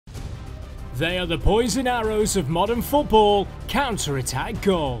They are the poison arrows of modern football, counter-attack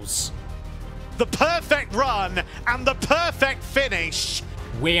goals. The perfect run and the perfect finish.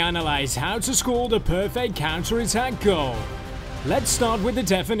 We analyse how to score the perfect counter-attack goal. Let's start with the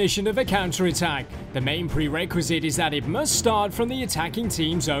definition of a counter-attack. The main prerequisite is that it must start from the attacking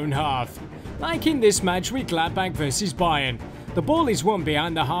team's own half. Like in this match with Gladbach versus Bayern. The ball is won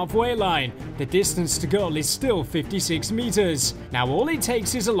behind the halfway line. The distance to goal is still 56 meters. Now all it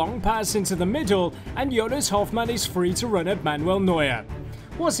takes is a long pass into the middle and Jonas Hofmann is free to run at Manuel Neuer.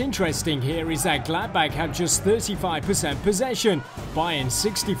 What's interesting here is that Gladbach had just 35% possession, Bayern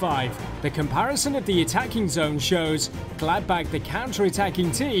 65%. The comparison of the attacking zone shows Gladbach, the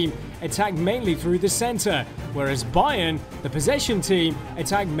counter-attacking team, attacked mainly through the centre, whereas Bayern, the possession team,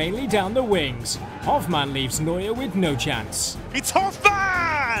 attacked mainly down the wings. Hofmann leaves Neuer with no chance. It's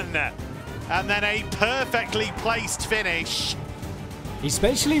Hofmann! And then a perfectly placed finish.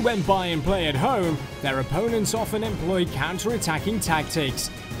 Especially when Bayern play at home, their opponents often employ counter-attacking tactics.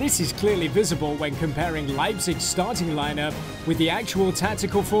 This is clearly visible when comparing Leipzig's starting lineup with the actual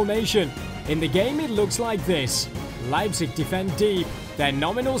tactical formation. In the game it looks like this. Leipzig defend deep, their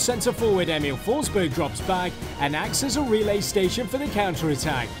nominal centre-forward Emil Forsberg drops back and acts as a relay station for the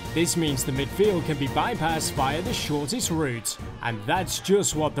counter-attack. This means the midfield can be bypassed via the shortest route. And that's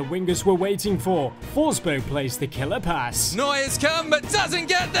just what the wingers were waiting for. Forsberg plays the killer pass. Neuer's come but doesn't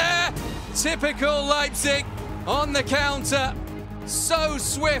get there! Typical Leipzig on the counter. So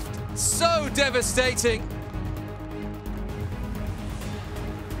swift, so devastating.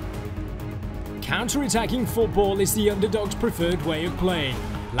 Counter-attacking football is the underdog's preferred way of playing.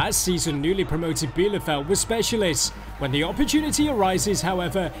 Last season, newly promoted Bielefeld were specialists. When the opportunity arises,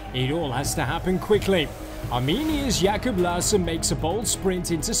 however, it all has to happen quickly. Armenia's Jakub Larsen makes a bold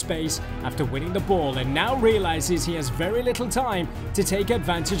sprint into space after winning the ball and now realizes he has very little time to take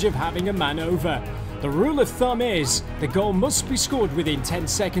advantage of having a man over. The rule of thumb is the goal must be scored within 10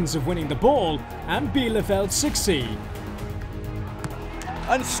 seconds of winning the ball, and Bielefeld succeed.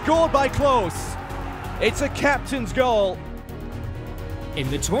 And scored by Klose. It's a captain's goal. In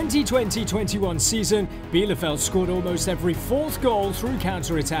the 2020-21 season, Bielefeld scored almost every fourth goal through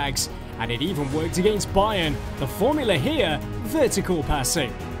counter-attacks, and it even worked against Bayern. The formula here, vertical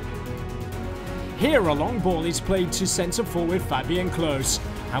passing. Here a long ball is played to centre-forward Fabian Klose.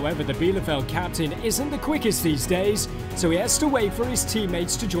 However, the Bielefeld captain isn't the quickest these days, so he has to wait for his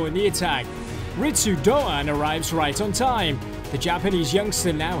teammates to join the attack. Ritsu Doan arrives right on time. The Japanese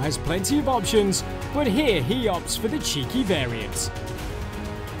youngster now has plenty of options, but here he opts for the cheeky variant.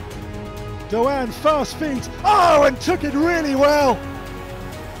 Doan, fast feet, and took it really well!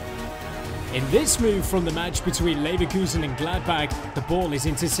 In this move from the match between Leverkusen and Gladbach, the ball is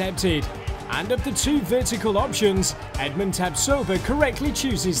intercepted. And of the two vertical options, Edmund Tabsoba correctly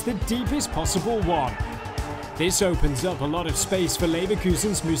chooses the deepest possible one. This opens up a lot of space for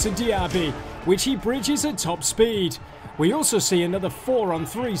Leverkusen's Moussa Diaby, which he bridges at top speed. We also see another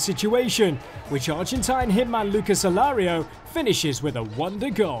 4-on-3 situation, which Argentine hitman Lucas Alario finishes with a wonder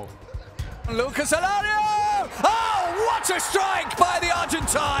goal. Lucas Alario! Oh, what a strike by the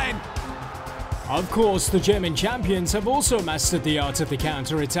Argentine! Of course, the German champions have also mastered the art of the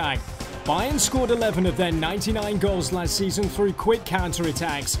counter-attack. Bayern scored 11 of their 99 goals last season through quick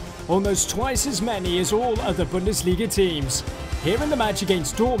counter-attacks, almost twice as many as all other Bundesliga teams. Here in the match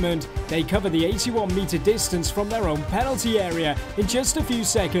against Dortmund, they cover the 81-meter distance from their own penalty area in just a few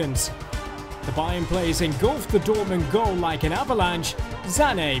seconds. The Bayern players engulfed the Dortmund goal like an avalanche.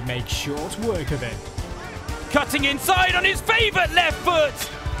 Sané makes short work of it. Cutting inside on his favourite left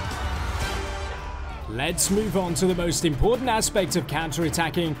foot! Let's move on to the most important aspect of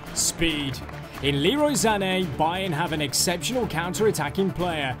counter-attacking, speed. In Leroy Sané, Bayern have an exceptional counter-attacking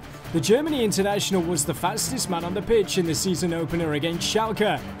player. The Germany international was the fastest man on the pitch in the season opener against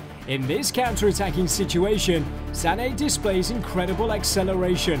Schalke. In this counter-attacking situation, Sané displays incredible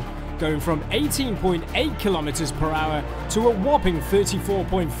acceleration, going from 18.8 kilometers per hour to a whopping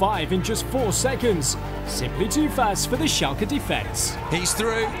 34.5 in just 4 seconds. Simply too fast for the Schalke defense. He's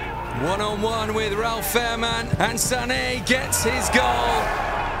through. One-on-one with Ralf Fährmann, and Sané gets his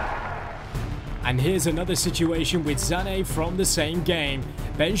goal. And here's another situation with Sané from the same game.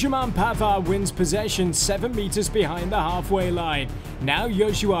 Benjamin Pavard wins possession 7 meters behind the halfway line. Now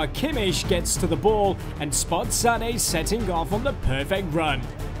Joshua Kimmich gets to the ball and spots Sané setting off on the perfect run.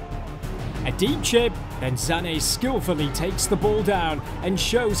 A deep chip, then Sané skillfully takes the ball down and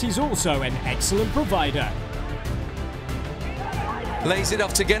shows he's also an excellent provider. Lays it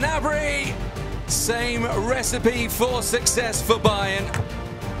off to Gnabry. Same recipe for success for Bayern.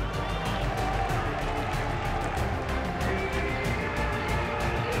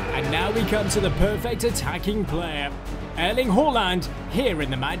 And now we come to the perfect attacking player, Erling Haaland, here in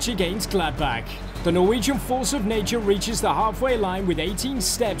the match against Gladbach. The Norwegian force of nature reaches the halfway line with 18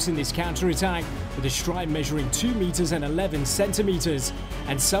 steps in this counter-attack, with a stride measuring 2 meters and 11 centimeters.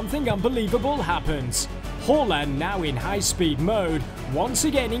 And something unbelievable happens. Haaland, now in high-speed mode, once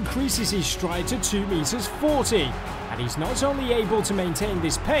again increases his stride to 2 meters 40. And he's not only able to maintain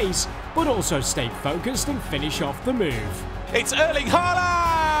this pace, but also stay focused and finish off the move. It's Erling Haaland!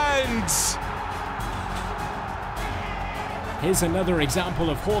 Here's another example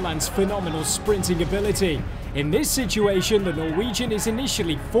of Haaland's phenomenal sprinting ability. In this situation, the Norwegian is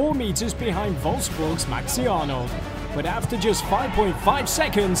initially 4 meters behind Wolfsburg's Maxi Arnold. But after just 5.5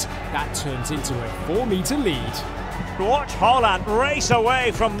 seconds, that turns into a 4-meter lead. Watch Haaland race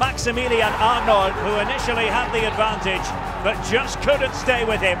away from Maximilian Arnold, who initially had the advantage, but just couldn't stay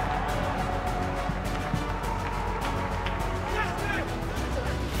with him.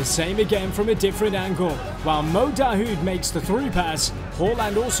 The same again from a different angle. While Mo Dahoud makes the through pass,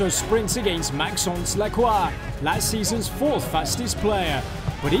 Haaland also sprints against Maxence Lacroix, last season's 4th fastest player.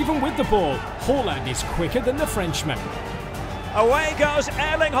 But even with the ball, Haaland is quicker than the Frenchman. Away goes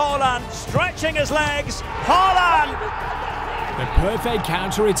Erling Haaland, stretching his legs. Haaland! The perfect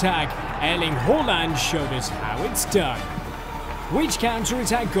counter-attack. Erling Haaland showed us how it's done. Which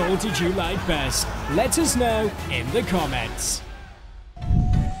counter-attack goal did you like best? Let us know in the comments.